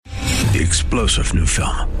The explosive new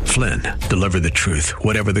film, Flynn, deliver the truth,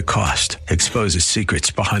 whatever the cost, exposes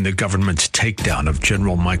secrets behind the government's takedown of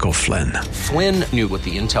General Michael Flynn. Flynn knew what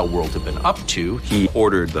the intel world had been up to. He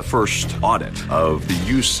ordered the first audit of the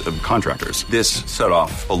use of contractors. This set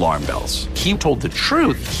off alarm bells. He told the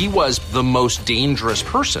truth. He was the most dangerous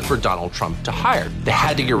person for Donald Trump to hire. They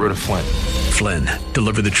had to get rid of Flynn. Flynn,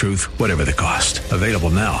 deliver the truth, whatever the cost. Available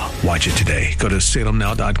now. Watch it today. Go to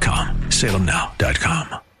salemnow.com.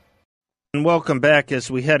 salemnow.com. And welcome back as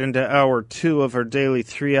we head into hour 2 of our daily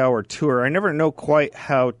 3-hour tour. I never know quite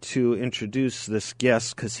how to introduce this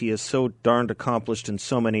guest because he is so darned accomplished in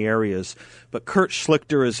so many areas. But Kurt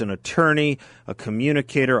Schlichter is an attorney, a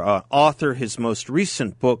communicator, an author. His most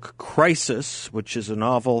recent book, Crisis, which is a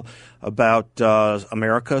novel about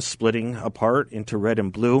America splitting apart into red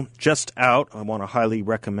and blue, just out. I want to highly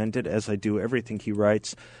recommend it, as I do everything he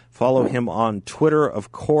writes. Follow him on Twitter,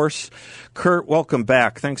 of course. Kurt, welcome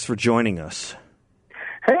back. Thanks for joining us.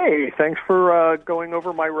 Hey, thanks for going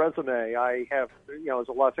over my resume. I have, as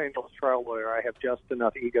a Los Angeles trial lawyer, I have just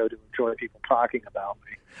enough ego to enjoy people talking about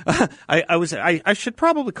me. I should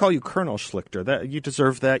probably call you Colonel Schlichter. That you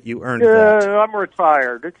deserve that. You earned that. I'm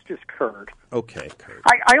retired. It's just Kurt. Okay, Kurt.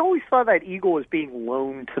 I always thought that eagle was being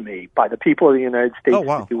loaned to me by the people of the United States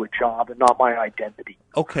to do a job and not my identity.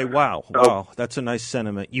 Okay, wow. That's a nice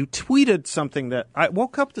sentiment. You tweeted something that I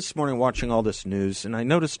woke up this morning watching all this news, and I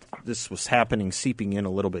noticed this was happening, seeping in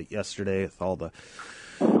a little bit yesterday with all the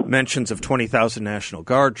mentions of 20,000 National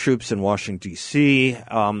Guard troops in Washington, D.C.,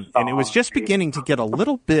 and it was just beginning to get a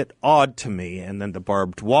little bit odd to me, and then the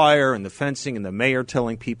barbed wire and the fencing and the mayor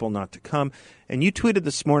telling people not to come. And you tweeted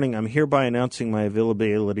this morning, I'm hereby announcing my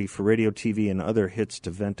availability for radio, TV, and other hits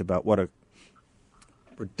to vent about what a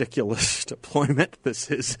ridiculous deployment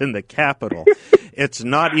this is in the Capitol. It's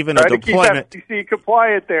not even a deployment. Keep FCC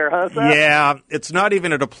compliant there, huh, Seth? Yeah, it's not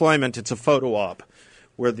even a deployment, it's a photo op.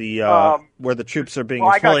 Where the troops are being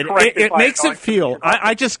deployed. It makes it feel,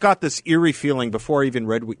 I just got this eerie feeling before I even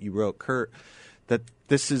read what you wrote, Kurt, that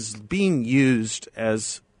this is being used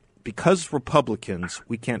as, because Republicans,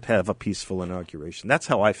 we can't have a peaceful inauguration. That's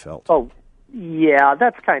how I felt. Oh, yeah,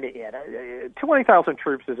 that's kind of it. 20,000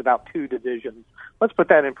 troops is about 2 divisions. Let's put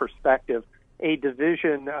that in perspective. A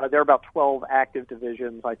division, there are about 12 active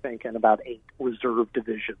divisions, I think, and about 8 reserve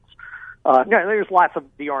divisions. Now, there's lots of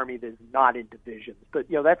the Army that's not in divisions, but,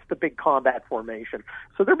 that's the big combat formation.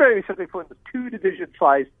 So they're basically putting a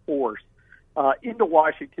 2-division-sized force into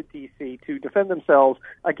Washington, D.C. to defend themselves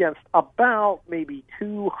against about maybe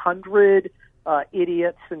 200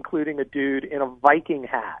 idiots, including a dude in a Viking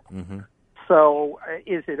hat. Mm-hmm. So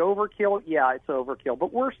is it overkill? Yeah, it's overkill.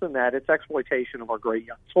 But worse than that, it's exploitation of our great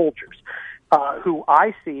young soldiers, who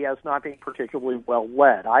I see as not being particularly well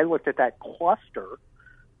led. I looked at that cluster,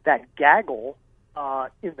 that gaggle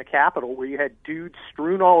in the Capitol where you had dudes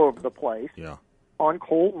strewn all over the place on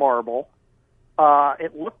cold marble.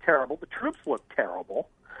 It looked terrible. The troops looked terrible.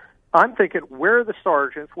 I'm thinking, where are the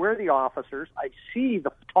sergeants? Where are the officers? I see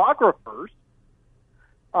the photographers.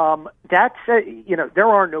 There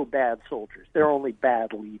are no bad soldiers. There are only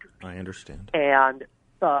bad leaders. I understand. And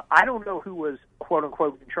I don't know who was,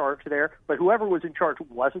 quote-unquote, in charge there, but whoever was in charge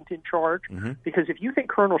wasn't in charge. Mm-hmm. Because if you think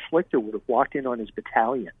Colonel Schlichter would have walked in on his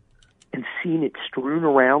battalion and seen it strewn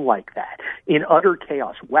around like that, in utter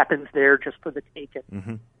chaos, weapons there just for the taking,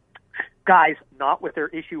 mm-hmm. guys not with their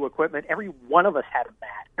issue equipment, every one of us had a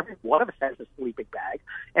mat, every one of us has a sleeping bag,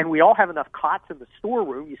 and we all have enough cots in the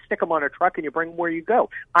storeroom, you stick them on a truck and you bring them where you go.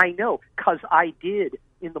 I know, because I did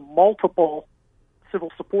in the multiple civil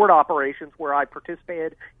support operations where I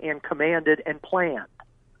participated and commanded and planned.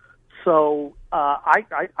 So I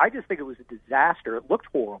just think it was a disaster. It looked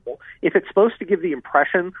horrible. If it's supposed to give the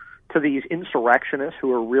impression to these insurrectionists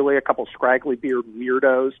who are really a couple scraggly beard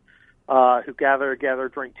weirdos who gather together,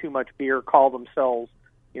 drink too much beer, call themselves,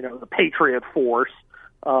 the Patriot Force,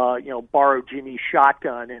 borrow Jimmy's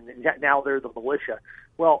shotgun, and now they're the militia.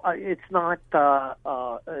 Well, it's not.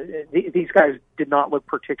 These guys did not look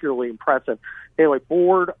particularly impressive. They look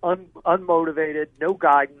bored, unmotivated, no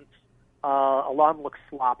guidance. A lot of them look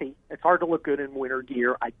sloppy. It's hard to look good in winter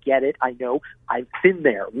gear. I get it. I know. I've been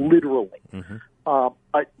there, literally. Mm-hmm.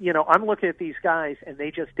 But, I'm looking at these guys, and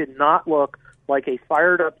they just did not look like a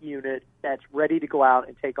fired-up unit that's ready to go out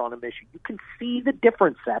and take on a mission. You can see the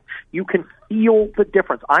difference, Seth. You can feel the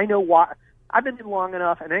difference. I know why. I've been in long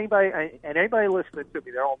enough, and anybody listening to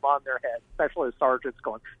me, they're all nodding their head, especially the sergeants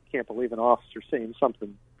going, can't believe an officer saying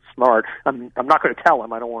something smart. I'm not going to tell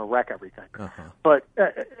him. I don't want to wreck everything. Uh-huh. But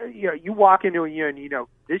you walk into a unit,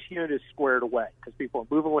 this unit is squared away because people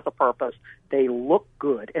are moving with a purpose. They look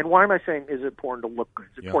good. And why am I saying is it important to look good?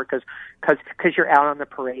 It's important because you're out on the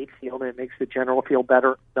parade field and it makes the general feel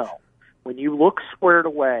better? No. When you look squared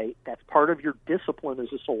away, that's part of your discipline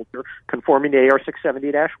as a soldier, conforming to AR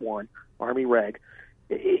 670-1, Army Reg.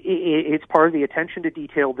 It's part of the attention to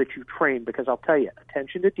detail that you train, because I'll tell you,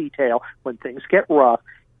 attention to detail when things get rough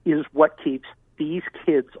is what keeps these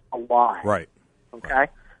kids alive. Right. Okay? Right.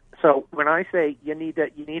 So when I say you need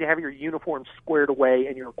to have your uniform squared away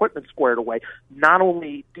and your equipment squared away, not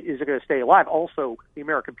only is it going to stay alive, also the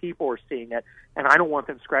American people are seeing it, and I don't want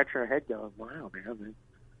them scratching their head going, wow, man,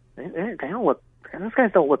 they don't look, those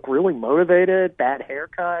guys don't look really motivated, bad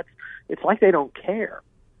haircuts. It's like they don't care.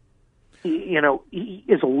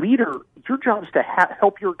 As a leader, your job is to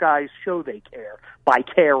help your guys show they care by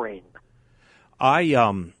caring. I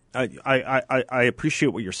appreciate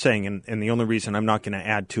what you're saying, and the only reason I'm not going to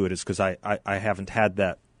add to it is because I haven't had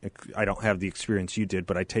that. I don't have the experience you did,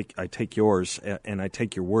 but I take yours and I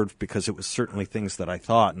take your word, because it was certainly things that I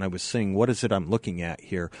thought, and I was saying, what is it I'm looking at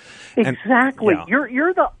here? Exactly. And, yeah.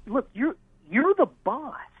 You're the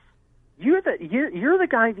boss. You're the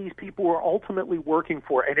guy these people are ultimately working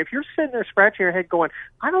for. And if you're sitting there scratching your head going,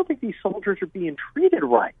 I don't think these soldiers are being treated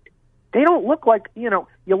right. They don't look like, you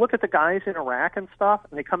look at the guys in Iraq and stuff,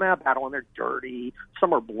 and they come out of battle and they're dirty.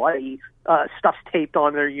 Some are bloody. Stuff's taped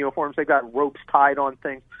on their uniforms. They've got ropes tied on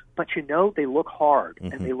things. But they look hard,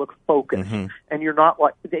 mm-hmm. and they look focused. Mm-hmm. And you're not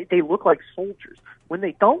like, they look like soldiers. When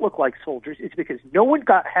they don't look like soldiers, it's because no one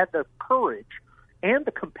had the courage and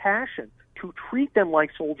the compassion to treat them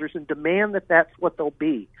like soldiers and demand that that's what they'll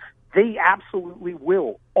be. They absolutely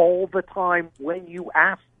will all the time when you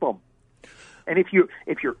ask them. And if you're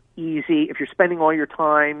spending all your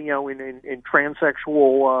time, in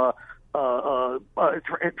transsexual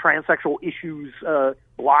transsexual issues,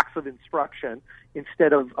 blocks of instruction,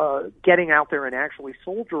 instead of getting out there and actually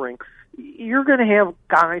soldiering, you're going to have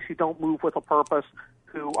guys who don't move with a purpose,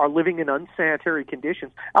 who are living in unsanitary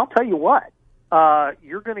conditions. I'll tell you what.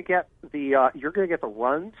 You're going to get the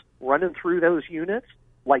runs running through those units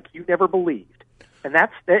like you never believed, and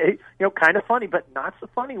that's kind of funny, but not so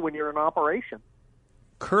funny when you're in operation.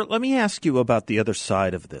 Kurt, let me ask you about the other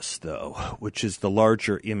side of this, though, which is the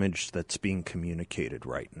larger image that's being communicated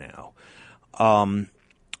right now.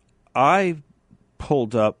 I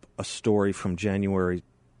pulled up a story from January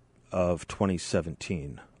of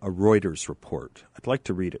 2017, a Reuters report. I'd like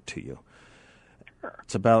to read it to you. Sure.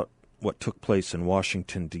 It's about what took place in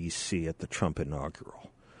Washington, D.C. at the Trump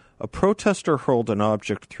inaugural. A protester hurled an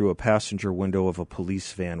object through a passenger window of a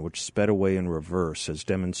police van, which sped away in reverse as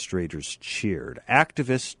demonstrators cheered.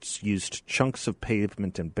 Activists used chunks of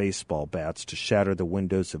pavement and baseball bats to shatter the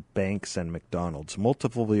windows of banks and McDonald's.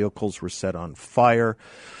 Multiple vehicles were set on fire,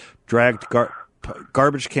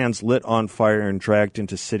 garbage cans lit on fire and dragged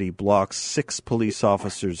into city blocks. 6 police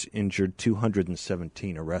officers injured.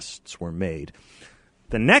 217 arrests were made.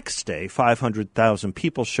 The next day, 500,000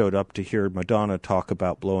 people showed up to hear Madonna talk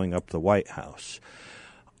about blowing up the White House.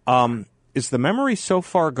 Is the memory so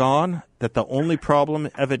far gone that the only problem,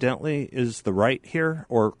 evidently, is the right here,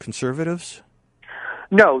 or conservatives?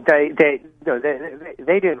 No, they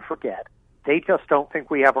didn't forget. They just don't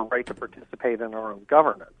think we have a right to participate in our own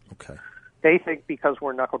governance. Okay. They think because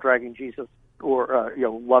we're knuckle-dragging Jesus or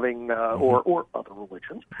loving mm-hmm. or other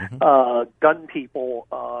religions, mm-hmm. gun people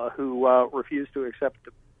who refuse to accept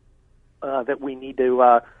that we need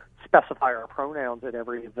to specify our pronouns at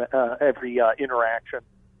every interaction,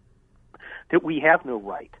 that we have no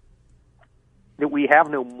right, that we have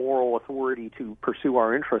no moral authority to pursue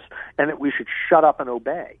our interests, and that we should shut up and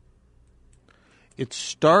obey. It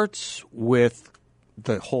starts with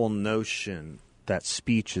the whole notion that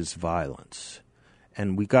speech is violence.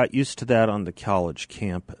 And we got used to that on the college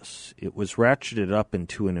campus. It was ratcheted up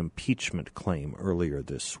into an impeachment claim earlier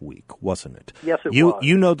this week, wasn't it? Yes, it was.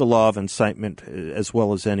 You know the law of incitement as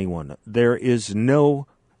well as anyone. There is no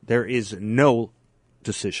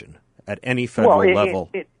decision at any federal level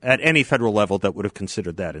that would have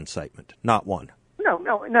considered that incitement. Not one. No.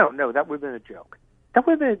 That would have been a joke. That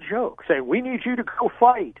would have been a joke. Saying, we need you to go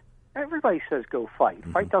fight. Everybody says go fight.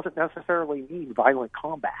 Mm-hmm. Fight doesn't necessarily mean violent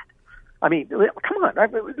combat. I mean, come on.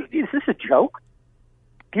 Is this a joke?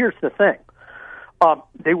 Here's the thing.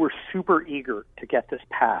 They were super eager to get this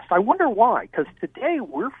passed. I wonder why, because today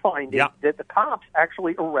we're finding that the cops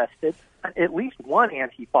actually arrested at least one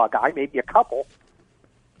Antifa guy, maybe a couple,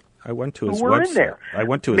 I went to his who were website. in there. I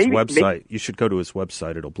went to his website. You should go to his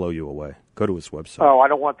website. It'll blow you away. Go to his website. Oh, I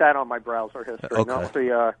don't want that on my browser history. Okay.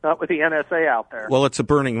 Not with the NSA out there. Well, it's a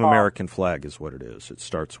burning American flag is what it is. It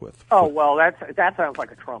starts with. Oh, well, that sounds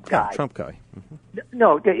like a Trump guy. Yeah, Trump guy. Mm-hmm.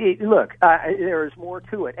 No, look, there is more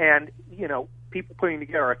to it. And, people putting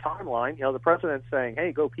together a timeline, the president's saying,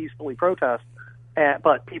 hey, go peacefully protest.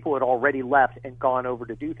 But people had already left and gone over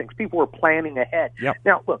to do things. People were planning ahead. Yep.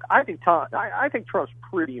 Now, look, I think Trump's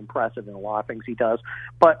pretty impressive in a lot of things he does,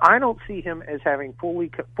 but I don't see him as having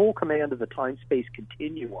full command of the time-space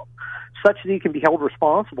continuum, such that he can be held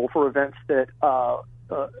responsible for events that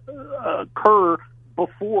occur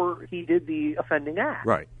before he did the offending act.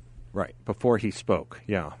 Right. Before he spoke.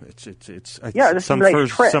 Yeah. It's some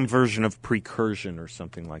version of precursion or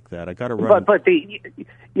something like that. I got to run. But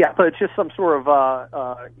it's just some sort of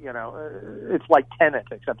it's like Tenet,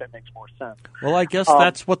 except it makes more sense. Well, I guess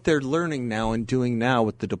that's what they're learning now and doing now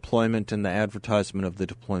with the deployment and the advertisement of the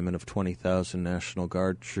deployment of 20,000 National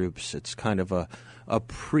Guard troops. It's kind of a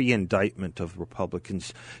pre-indictment of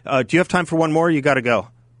Republicans. Do you have time for one more? You got to go.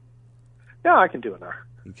 Yeah, I can do another.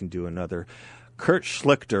 You can do another. Kurt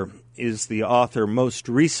Schlichter is the author most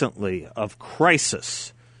recently of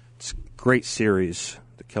Crisis. It's a great series,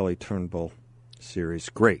 the Kelly Turnbull series.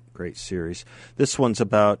 Great series. This one's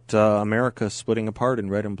about America splitting apart in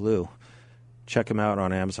red and blue. Check him out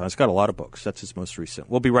on Amazon. He's got a lot of books. That's his most recent.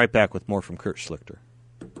 We'll be right back with more from Kurt Schlichter.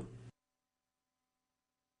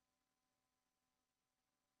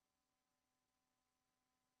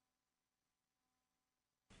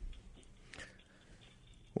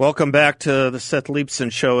 Welcome back to the Seth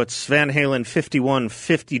Leibsohn Show. It's Van Halen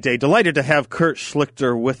 5150 Day. Delighted to have Kurt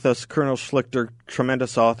Schlichter with us. Colonel Schlichter,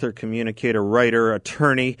 tremendous author, communicator, writer,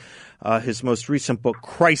 attorney. His most recent book,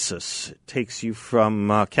 Crisis, takes you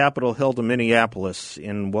from Capitol Hill to Minneapolis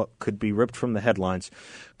in what could be ripped from the headlines.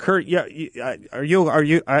 Kurt, are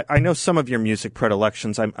you? I know some of your music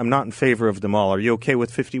predilections. I'm not in favor of them all. Are you okay with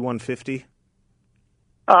 5150?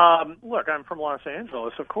 Look, I'm from Los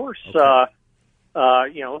Angeles, of course. Okay.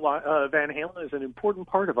 Van Halen is an important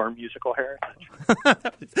part of our musical heritage.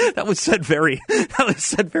 That was said very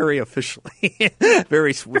officially,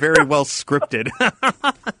 very well scripted.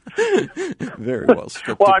 Very well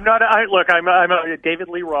scripted. Well, I'm a David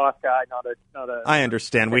Lee Roth guy, not a. I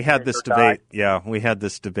understand. We had this debate. Yeah, we had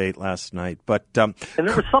this debate last night, but and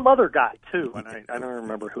there was some other guy too, and I don't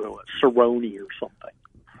remember who it was, Cerrone or something.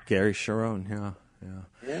 Gary Cherone, yeah.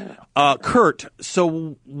 Kurt,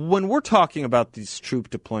 so when we're talking about these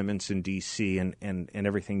troop deployments in D.C. and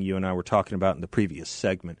everything you and I were talking about in the previous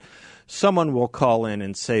segment, someone will call in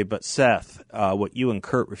and say, but Seth, what you and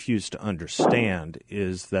Kurt refuse to understand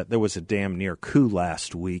is that there was a damn near coup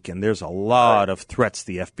last week, and there's a lot of threats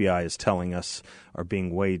the FBI is telling us are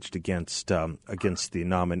being waged against the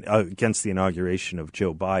inauguration of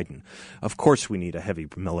Joe Biden. Of course we need a heavy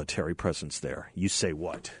military presence there. You say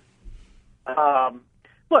what?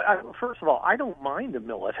 Look, first of all, I don't mind a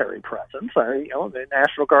military presence. The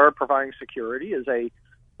National Guard providing security is a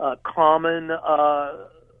common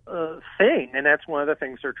thing, and that's one of the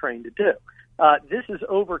things they're trained to do. This is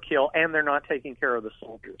overkill, and they're not taking care of the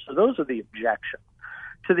soldiers. So those are the objections.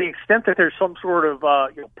 To the extent that there's some sort of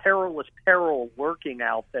perilous peril lurking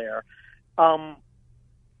out there, I'm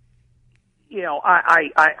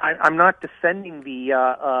not defending the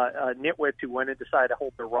nitwits who went and decided to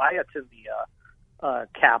hold the riots in the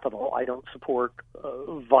Capitol. I don't support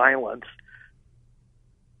violence.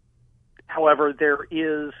 However, there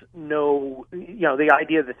is no, the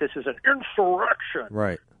idea that this is an insurrection.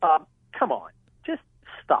 Right. Come on, just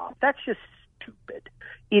stop. That's just stupid.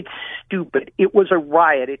 It's stupid. It was a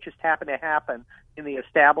riot. It just happened to happen in the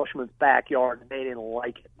establishment's backyard, and they didn't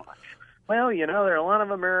like it much. Well, there are a lot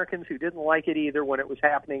of Americans who didn't like it either when it was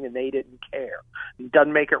happening, and they didn't care. It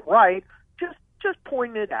doesn't make it right. Just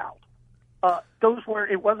point it out.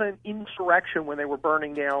 It wasn't insurrection when they were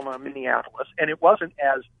burning down Minneapolis, and it wasn't,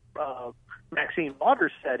 as Maxine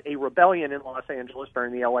Waters said, a rebellion in Los Angeles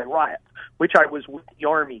during the LA riots, which I was with the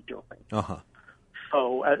Army during. Uh-huh.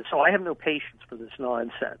 So I have no patience for this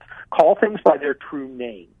nonsense. Call things by their true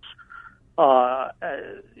names.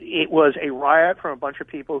 It was a riot from a bunch of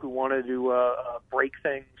people who wanted to break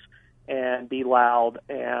things and be loud,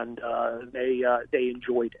 and they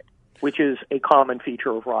enjoyed it, which is a common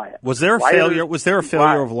feature of riots. Was there a failure? Was there a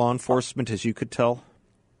failure of law enforcement, as you could tell?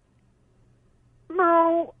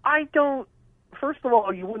 No, I don't. First of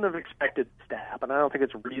all, you wouldn't have expected this to happen. I don't think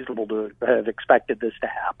it's reasonable to have expected this to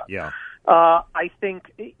happen. Yeah. I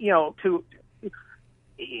think if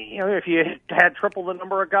you had triple the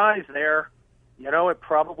number of guys there, it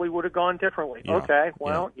probably would have gone differently. Yeah. Okay,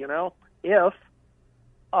 well, if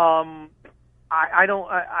I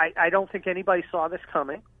don't think anybody saw this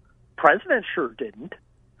coming. President sure didn't.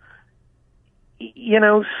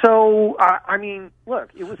 So I mean, look,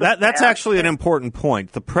 it was that's actually an important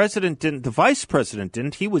point. The president didn't. The vice president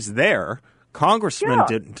didn't. He was there. Congressmen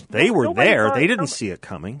didn't. They were there. They didn't see it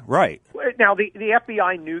coming. Right. Now, the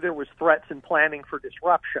FBI knew there was threats and planning for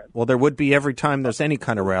disruption. Well, there would be every time there's any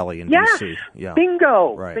kind of rally in D.C. Yeah.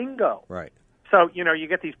 Bingo. Right. Bingo. Right. So, you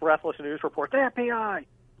get these breathless news reports, the FBI.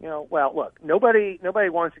 Well, look, nobody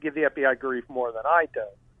wants to give the FBI grief more than I do.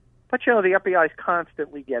 But, the FBI is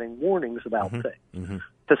constantly getting warnings about things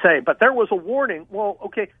to say. But there was a warning. Well,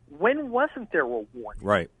 okay, when wasn't there a warning?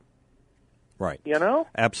 Right. Right.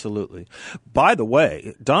 Absolutely. By the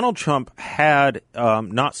way, Donald Trump had,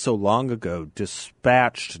 not so long ago,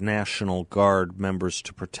 dispatched National Guard members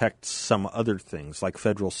to protect some other things, like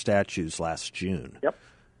federal statues last June. Yep.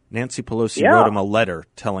 Nancy Pelosi wrote him a letter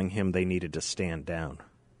telling him they needed to stand down.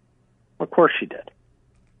 Of course she did.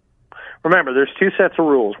 Remember, there's two sets of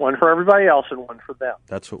rules, one for everybody else and one for them.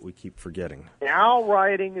 That's what we keep forgetting. Now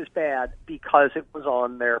rioting is bad because it was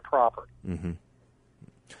on their property. Mm-hmm.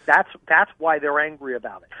 That's why they're angry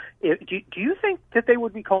about it. Do you think that they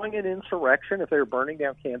would be calling it insurrection if they were burning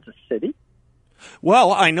down Kansas City?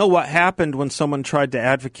 Well, I know what happened when someone tried to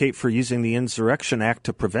advocate for using the Insurrection Act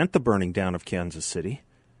to prevent the burning down of Kansas City.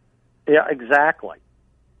 Yeah, exactly.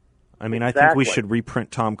 I mean, I think we should reprint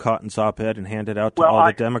Tom Cotton's op-ed and hand it out to all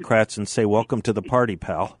the Democrats and say, welcome to the party,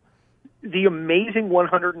 pal. The amazing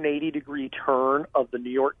 180-degree turn of the New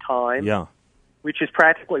York Times, which is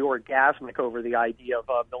practically orgasmic over the idea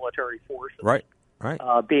of military forces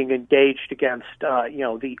being engaged against,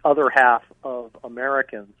 the other half of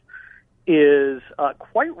Americans, is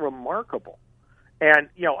quite remarkable. And,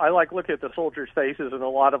 I look at the soldiers' faces, and a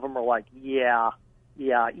lot of them are like,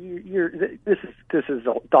 this is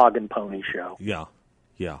a dog and pony show.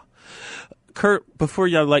 Yeah. Kurt, before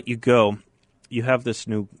I let you go, you have this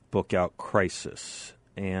new book out, Crisis,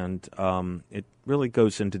 and it really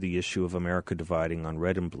goes into the issue of America dividing on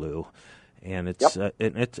red and blue, and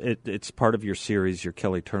it's part of your series, your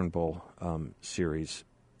Kelly Turnbull series.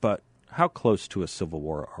 But how close to a civil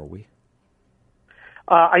war are we?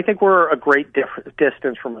 I think we're a great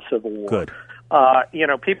distance from a civil war. Good.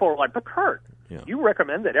 People are like, but Kurt, you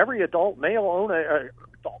recommend that every adult male own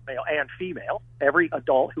adult male and female, every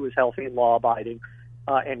adult who is healthy and law-abiding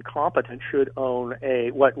and competent should own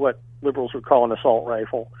what liberals would call an assault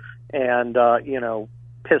rifle, and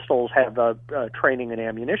pistols have training and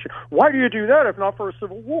ammunition. Why do you do that if not for a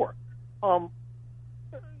civil war?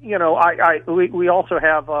 We also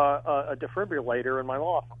have a defibrillator in my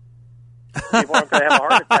law firm. People aren't going to have a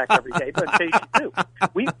heart attack every day, but in case you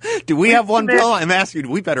do. Do we have one, Bill? I'm asking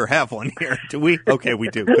you, we better have one here. Do we? Okay, we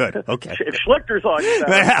do. Good. Okay. If Schlichter's on you,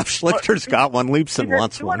 Schlichter's got one. Leibson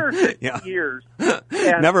wants one. 250 years.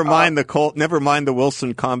 And, never mind the Colt. Never mind the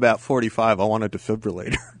Wilson Combat 45. I want a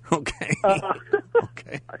defibrillator. Okay.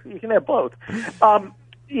 Okay. You can have both.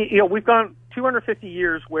 We've gone 250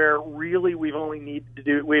 years where really we've only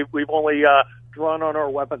drawn on our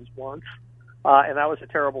weapons once. And that was a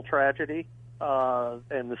terrible tragedy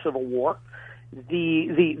in the Civil War.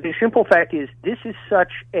 The simple fact is this is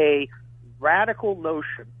such a radical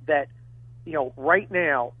notion that, right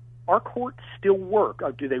now our courts still work.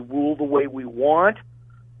 Do they rule the way we want?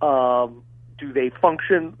 Do they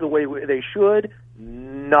function the way they should?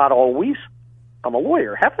 Not always. I'm a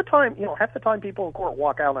lawyer. Half the time people in court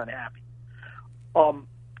walk out unhappy.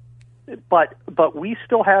 But we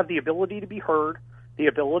still have the ability to be heard, the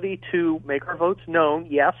ability to make our votes known.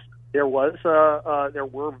 Yes, there were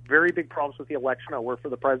very big problems with the election. I worked for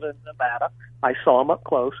the president in Nevada. I saw him up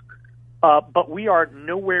close. But we are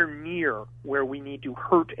nowhere near where we need to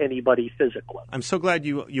hurt anybody physically. I'm so glad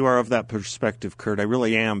you are of that perspective, Kurt. I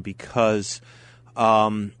really am, because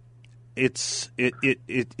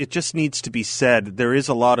it just needs to be said. There is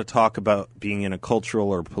a lot of talk about being in a cultural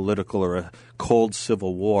or political or a cold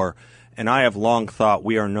civil war. And I have long thought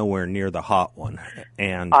we are nowhere near the hot one.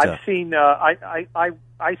 And I've seen.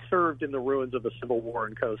 I served in the ruins of a civil war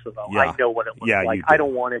in Kosovo. Yeah. I know what it looks like. I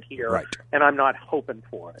don't want it here, right. And I'm not hoping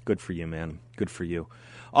for it. Good for you, man. Good for you.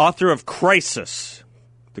 Author of Crisis,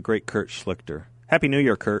 the great Kurt Schlichter. Happy New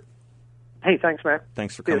Year, Kurt. Hey, thanks, man.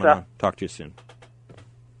 Thanks for coming on. Talk to you soon.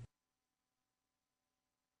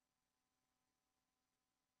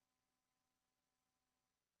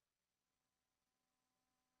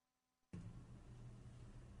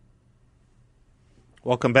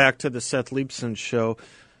 Welcome back to the Seth Leibson Show.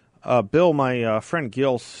 Bill, my friend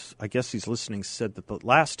Gil, I guess he's listening, said that the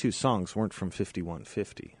last two songs weren't from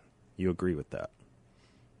 5150. You agree with that?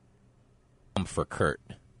 For Kurt.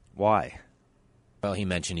 Why? Well, he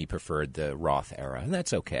mentioned he preferred the Roth era, and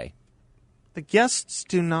that's okay. The guests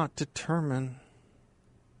do not determine.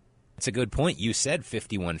 That's a good point. You said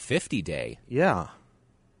 5150 day. Yeah.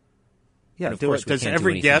 Yeah. Does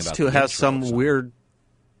every guest who has some weird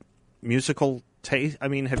musical taste? I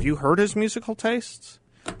mean, have you heard his musical tastes?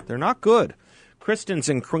 They're not good. Kristen's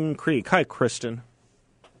in Croon Creek. Hi, Kristen.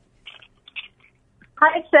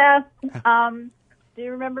 Hi, Seth. Do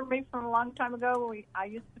you remember me from a long time ago? I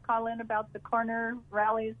used to call in about the corner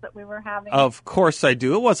rallies that we were having. Of course I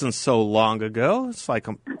do. It wasn't so long ago. It's like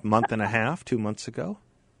a month and a half, 2 months ago.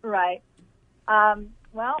 Right.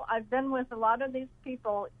 Well, I've been with a lot of these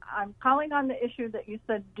people. I'm calling on the issue that you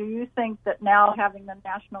said, do you think that now having the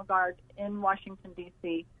National Guard in Washington,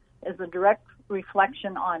 D.C. is a direct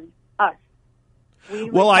reflection on us?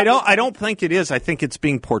 Well, I don't think it is. I think it's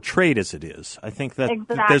being portrayed as it is. I think that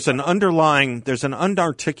exactly. there's an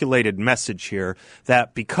unarticulated message here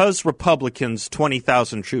that because Republicans,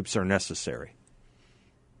 20,000 troops are necessary.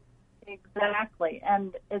 Exactly.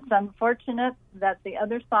 And it's unfortunate that the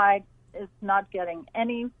other side is not getting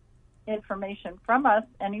any information from us,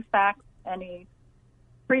 any facts, any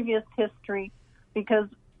previous history, because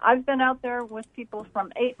I've been out there with people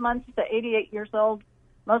from 8 months to 88 years old,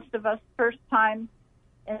 most of us first time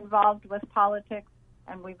involved with politics,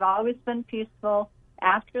 and we've always been peaceful.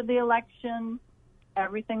 After the election,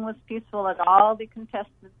 everything was peaceful at all the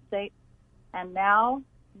contested states, and now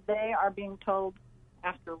they are being told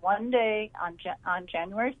after one day on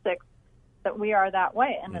January 6th that we are that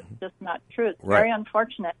way, and it's just not true. It's very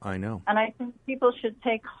unfortunate. I know. And I think people should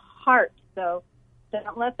take heart, though.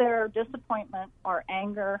 Don't let their disappointment or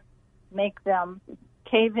anger make them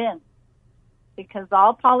cave in, because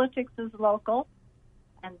all politics is local,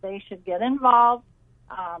 and they should get involved.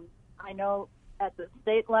 I know at the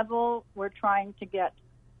state level we're trying to get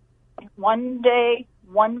one day,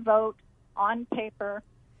 one vote on paper.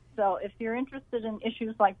 So if you're interested in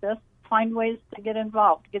issues like this, find ways to get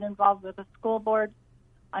involved. Get involved with the school board.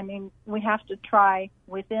 I mean, we have to try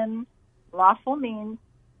within lawful means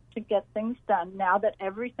to get things done now that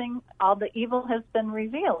all the evil has been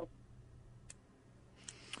revealed.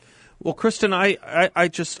 Well, Kristen,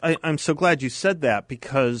 I'm so glad you said that,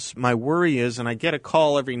 because my worry is, and I get a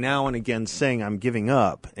call every now and again saying I'm giving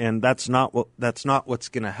up, and that's not what's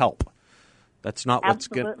going to help. That's not what's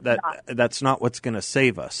that's not what's going to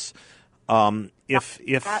save us. If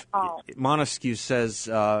Montesquieu says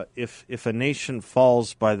if a nation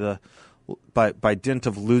falls by dint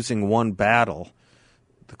of losing one battle,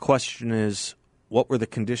 the question is, what were the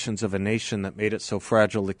conditions of a nation that made it so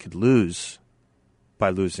fragile it could lose by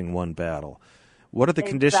losing one battle? What are the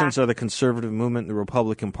conditions of the conservative movement and the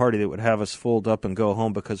Republican Party that would have us fold up and go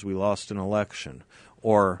home because we lost an election,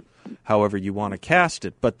 or however you want to cast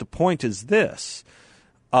it? But the point is this.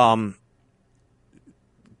 What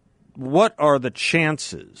are the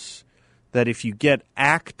chances that if you get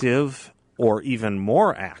active or even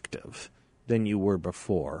more active than you were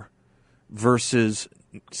before versus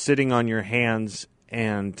sitting on your hands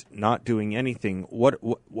and not doing anything, what's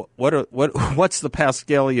the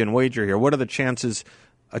Pascalian wager here? What are the chances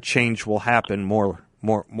a change will happen more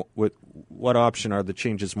what option are the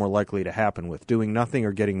changes more likely to happen with? Doing nothing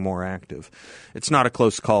or getting more active? It's not a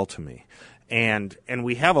close call to me. And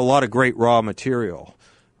we have a lot of great raw material.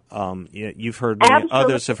 You've heard me,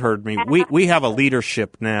 others have heard me. We have a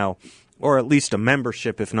leadership now, or at least a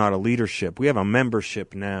membership, if not a leadership. We have a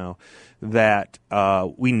membership now that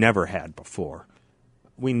we never had before.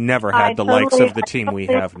 We never had the likes of the team we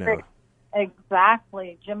have now.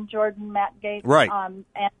 Exactly. Jim Jordan, Matt Gaetz, right. Ann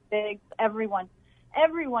Biggs, everyone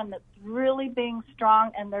that's really being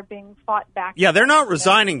strong, and they're being fought back. Yeah, they're not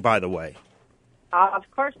resigning, by the way. Of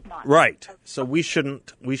course not. Right. So we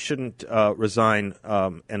shouldn't resign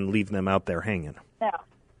and leave them out there hanging. No.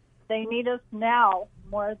 They need us now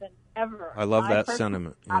more than ever. I love that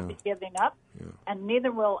sentiment. Yeah. I'll be giving up, and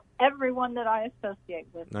neither will everyone that I associate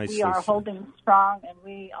with. Nicely we are said. holding strong, and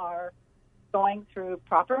we are going through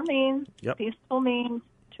proper means, peaceful means,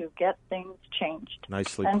 to get things changed.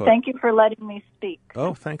 Nicely and put. Thank you for letting me speak.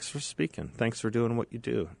 Oh, thanks for speaking. Thanks for doing what you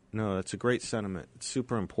do. No, that's a great sentiment. It's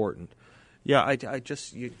super important. Yeah, I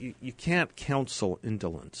just you can't counsel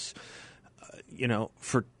indolence.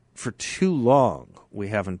 For too long we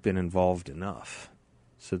haven't been involved enough.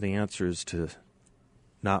 So the answer is to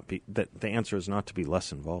not be. The answer is not to be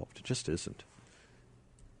less involved. It just isn't.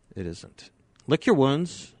 It isn't. Lick your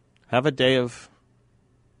wounds. Have a day of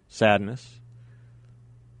sadness,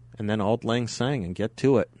 and then Auld Lang Syne and get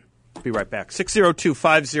to it. Be right back.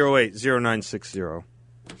 602-508-0960.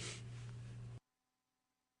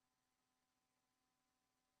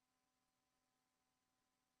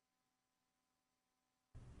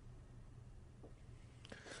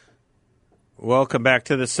 Welcome back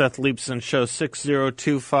to the Seth Leibson Show,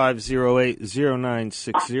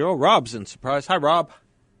 602-508-0960. Rob's in Surprise. Hi, Rob.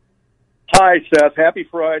 Hi, Seth. Happy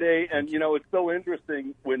Friday. And, it's so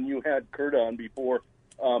interesting when you had Kurt on before.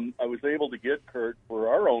 I was able to get Kurt for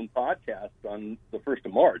our own podcast on the 1st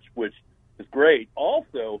of March, which is great.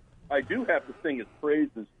 Also, I do have to sing his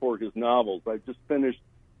praises for his novels. I just finished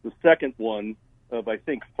the second one of, I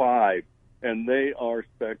think, 5, and they are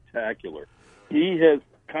spectacular. He has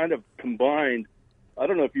kind of combined, I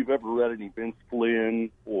don't know if you've ever read any Vince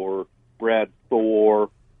Flynn or Brad Thor.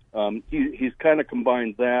 He's kind of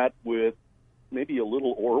combined that with maybe a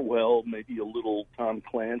little Orwell, maybe a little Tom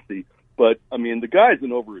Clancy. But, the guy's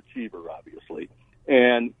an overachiever, obviously.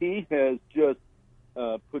 And he has just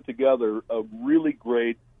put together a really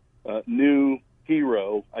great new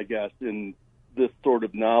hero, I guess, in this sort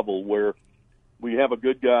of novel where we have a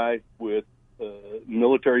good guy with a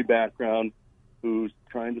military background who's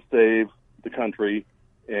trying to save the country.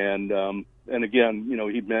 And again,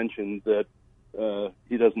 he mentioned that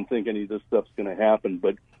he doesn't think any of this stuff's going to happen.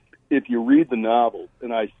 But if you read the novel,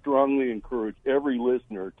 and I strongly encourage every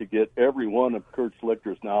listener to get every one of Kurt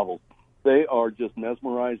Schlichter's novels, they are just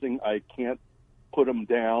mesmerizing. I can't put them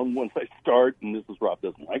down once I start, and Mrs. Rob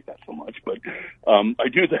doesn't like that so much, but I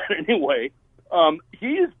do that anyway.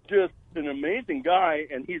 He is just an amazing guy,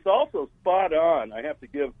 and he's also spot on. I have to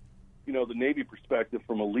give, the Navy perspective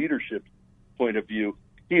from a leadership point of view.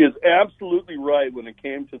 He is absolutely right when it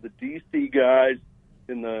came to the D.C. guys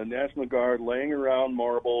in the National Guard laying around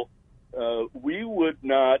marble. We would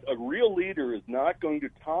not, a real leader is not going to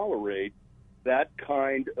tolerate that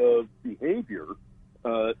kind of behavior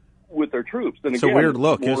with their troops. And it's again, a weird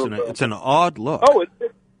look, isn't it? It's an odd look. Oh,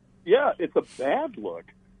 it's a bad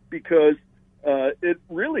look because it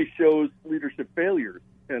really shows leadership failures.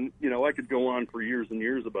 And, I could go on for years and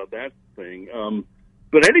years about that thing.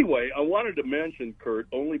 But anyway, I wanted to mention Kurt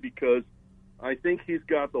only because I think he's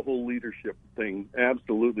got the whole leadership thing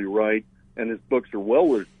absolutely right, and his books are well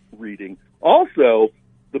worth reading. Also,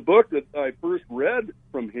 the book that I first read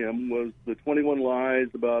from him was The 21 Lies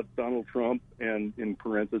About Donald Trump, and in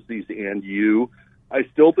parentheses, and you. I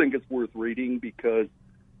still think it's worth reading because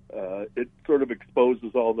it sort of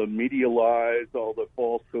exposes all the media lies, all the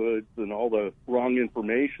falsehoods, and all the wrong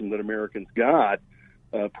information that Americans got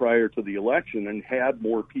prior to the election. And had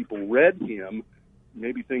more people read him,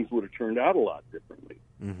 maybe things would have turned out a lot differently.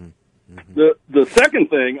 Mm-hmm. Mm-hmm. The second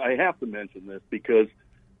thing, I have to mention this because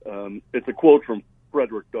it's a quote from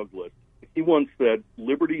Frederick Douglass. He once said,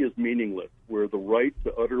 "Liberty is meaningless where the right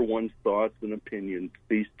to utter one's thoughts and opinions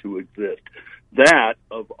cease to exist. That,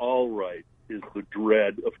 of all rights, is the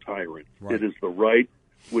dread of tyrants. Right. It is the right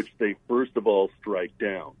which they first of all strike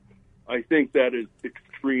down." I think that is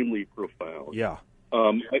extremely profound. Yeah.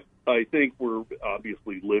 I think we're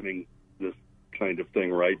obviously living this kind of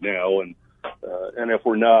thing right now, and if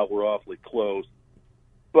we're not, we're awfully close.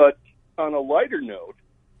 But on a lighter note,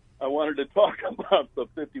 I wanted to talk about the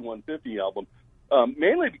 5150 album,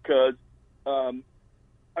 mainly because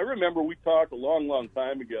I remember we talked a long, long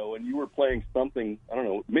time ago, and you were playing something, I don't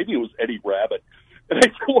know, maybe it was Eddie Rabbitt. And I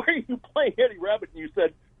said, "Why are you playing Eddie Rabbitt?" And you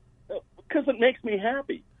said, "Because it makes me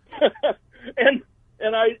happy."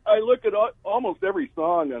 And I look at almost every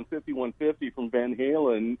song on 5150 from Van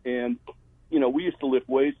Halen, and, we used to lift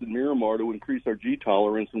weights in Miramar to increase our G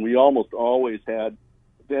tolerance, and we almost always had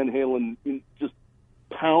Van Halen just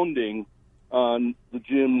pounding on the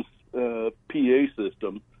gym's PA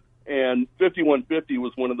system. And 5150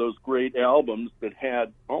 was one of those great albums that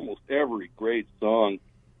had almost every great song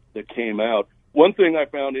that came out. One thing I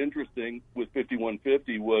found interesting with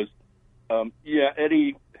 5150 was,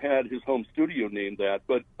 Eddie had his home studio named that,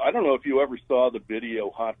 but I don't know if you ever saw the video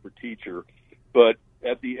Hot for Teacher, but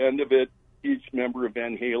at the end of it, each member of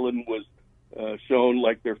Van Halen was shown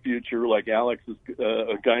like their future, like Alex is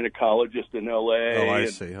a gynecologist in L.A. Oh, I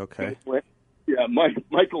see. Okay. Yeah,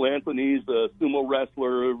 Michael Anthony's a sumo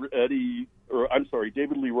wrestler.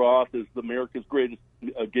 David Lee Roth is America's greatest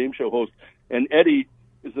game show host, and Eddie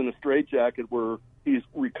is in a straitjacket where he's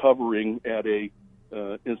recovering at a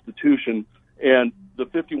institution. And the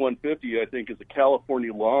 5150, I think, is a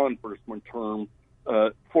California law enforcement term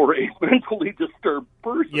for a mentally disturbed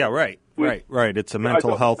person. Yeah, right. It's a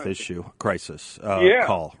mental health issue, crisis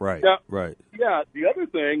call. Right, right. Yeah, the other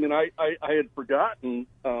thing, and I had forgotten,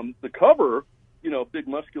 the cover, big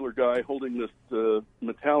muscular guy holding this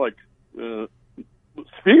metallic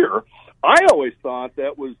sphere. I always thought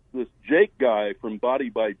that was this Jake guy from Body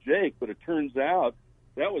by Jake, but it turns out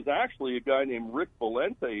that was actually a guy named Rick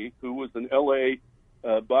Valente, who was an L.A.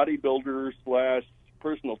 bodybuilder /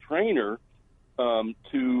 personal trainer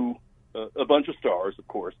to a bunch of stars, of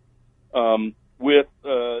course. With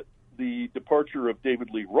the departure of David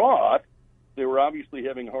Lee Roth, they were obviously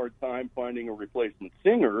having a hard time finding a replacement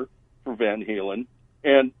singer for Van Halen.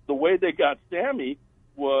 And the way they got Sammy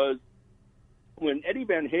was when Eddie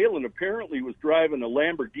Van Halen apparently was driving a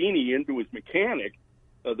Lamborghini into his mechanic,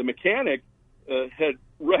 the mechanic had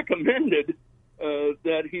recommended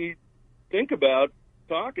that he think about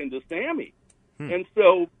talking to Sammy. And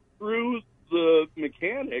so through the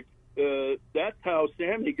mechanic, that's how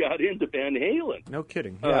Sammy got into Van Halen. No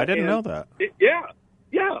kidding. Yeah, I didn't know that. Yeah.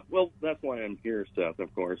 Well, that's why I'm here, Seth,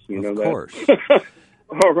 of course. You know of that. course.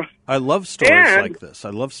 All right. I love stories like this. I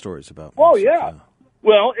love stories about Oh, music, yeah.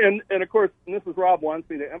 Well, and of course, Mrs. Rob wants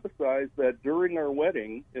me to emphasize that during our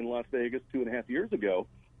wedding in Las Vegas 2.5 years ago,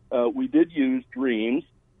 we did use Dreams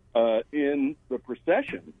in the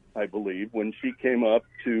procession, I believe, when she came up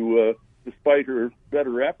to, despite her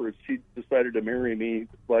better efforts, she decided to marry me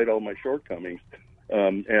despite all my shortcomings.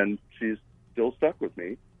 And she's still stuck with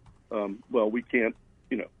me. Well, we can't,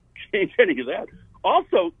 change any of that.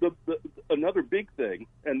 Also, the another big thing,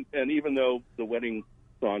 and even though the wedding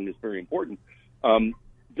song is very important,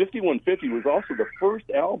 5150 was also the first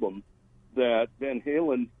album that Van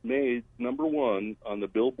Halen made #1 on the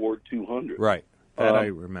Billboard 200. Right. That I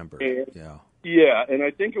remember. Yeah. Yeah, and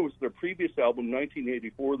I think it was their previous album,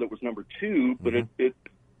 1984, that was #2, but it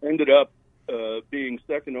ended up being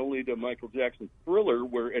second only to Michael Jackson's Thriller,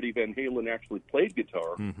 where Eddie Van Halen actually played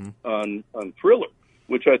guitar on Thriller,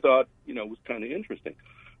 which I thought, was kind of interesting.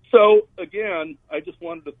 So, again, I just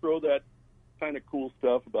wanted to throw that kind of cool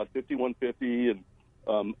stuff about 5150, and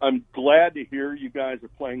I'm glad to hear you guys are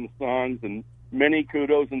playing the songs, and many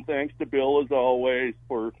kudos and thanks to Bill, as always,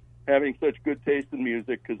 for having such good taste in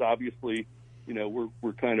music, because obviously,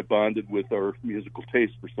 we're kind of bonded with our musical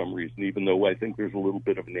taste for some reason, even though I think there's a little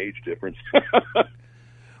bit of an age difference.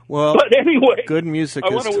 Well, but anyway, good music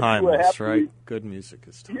is timeless, right? Good music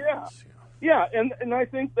is timeless. Yeah, and I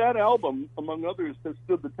think that album, among others, has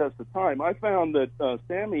stood the test of time. I found that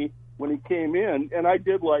Sammy, when he came in, and I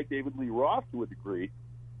did like David Lee Roth to a degree,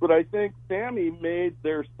 but I think Sammy made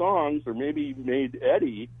their songs, or maybe made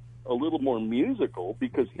Eddie, a little more musical,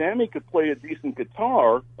 because Sammy could play a decent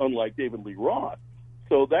guitar, unlike David Lee Roth.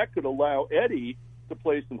 So that could allow Eddie to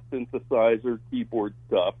play some synthesizer, keyboard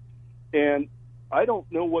stuff. And I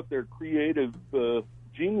don't know what their creative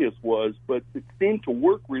genius was, but it seemed to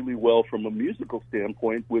work really well from a musical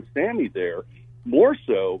standpoint with Sammy there, more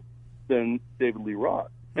so than David Lee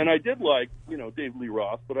Roth. And I did like, David Lee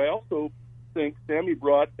Roth, but I also think Sammy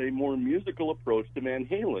brought a more musical approach to Van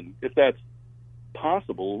Halen, if that's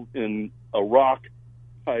possible in a rock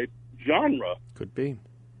type genre. Could be.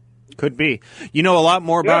 You know a lot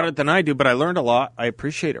more about it than I do, but I learned a lot. I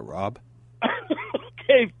appreciate it, Rob.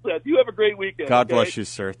 Okay, Seth, you have a great weekend. God bless you,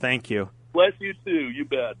 sir. Thank you. Bless you too. You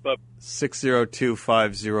bet. Bye.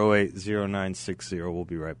 602-508-0960. We'll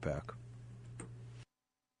be right back.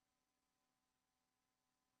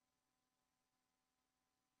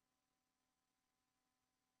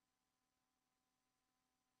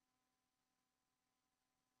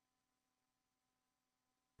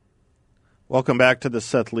 Welcome back to the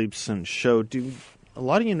Seth Leibsohn Show. Do a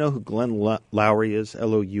lot of you know who Glenn Loury is?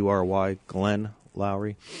 Loury, Glenn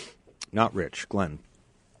Loury. Not Rich, Glenn.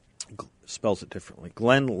 Spells it differently.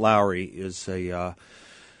 Glenn Loury is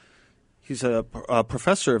he's a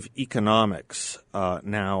professor of economics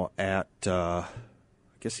now at, I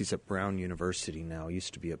guess he's at Brown University now. He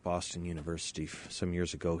used to be at Boston University. Some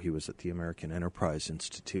years ago he was at the American Enterprise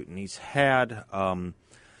Institute, and he's had a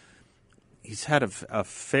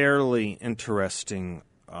fairly interesting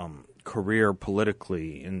career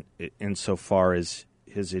politically insofar as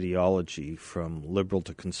his ideology, from liberal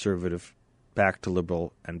to conservative, back to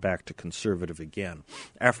liberal, and back to conservative again.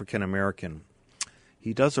 African American.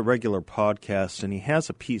 He does a regular podcast, and he has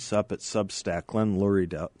a piece up at Substack,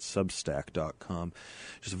 glennloury.substack.com.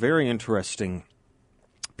 It's a very interesting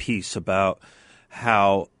piece about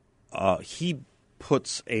how he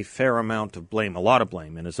puts a fair amount of blame, a lot of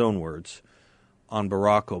blame in his own words, on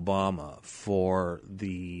Barack Obama for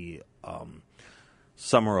the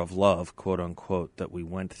summer of love, quote unquote, that we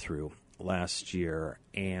went through last year,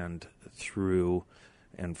 and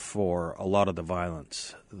for a lot of the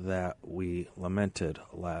violence that we lamented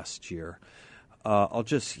last year.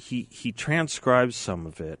 He transcribes some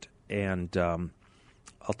of it, and I'll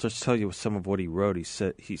just tell you some of what he wrote. He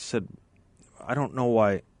said, I don't know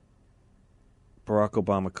why Barack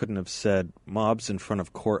Obama couldn't have said, mobs in front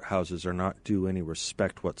of courthouses are not due any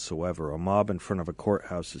respect whatsoever. A mob in front of a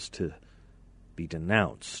courthouse is to be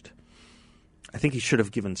denounced. I think he should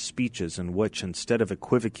have given speeches in which, instead of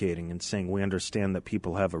equivocating and saying, we understand that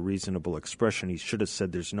people have a reasonable expression, he should have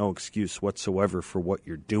said there's no excuse whatsoever for what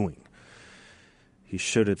you're doing. He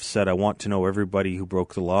should have said, I want to know everybody who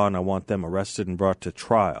broke the law, and I want them arrested and brought to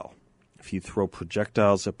trial. If you throw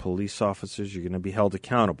projectiles at police officers, you're going to be held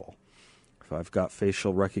accountable. If I've got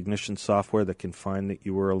facial recognition software that can find that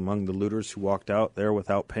you were among the looters who walked out there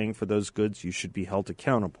without paying for those goods, you should be held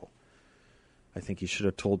accountable. I think he should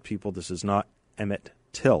have told people this is not Emmett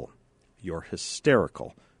Till. You're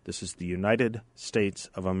hysterical. This is the United States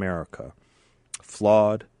of America,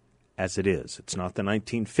 flawed as it is. It's not the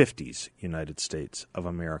 1950s United States of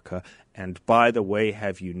America. And by the way,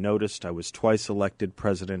 have you noticed I was twice elected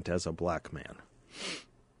president as a black man?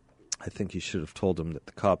 I think he should have told him that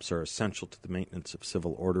the cops are essential to the maintenance of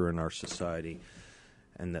civil order in our society,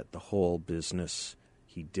 and that the whole business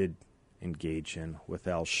he did engage in with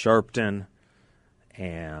Al Sharpton,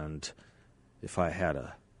 and if I had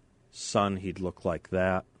a son, he'd look like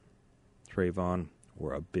that, Trayvon,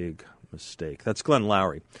 were a big mistake. That's Glenn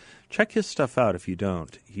Loury. Check his stuff out if you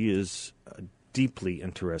don't. He is a deeply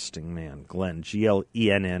interesting man. Glenn,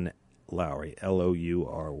 Glenn Loury,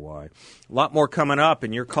 Loury. A lot more coming up,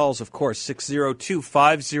 and your calls, of course,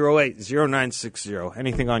 602-508-0960.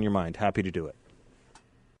 Anything on your mind, happy to do it.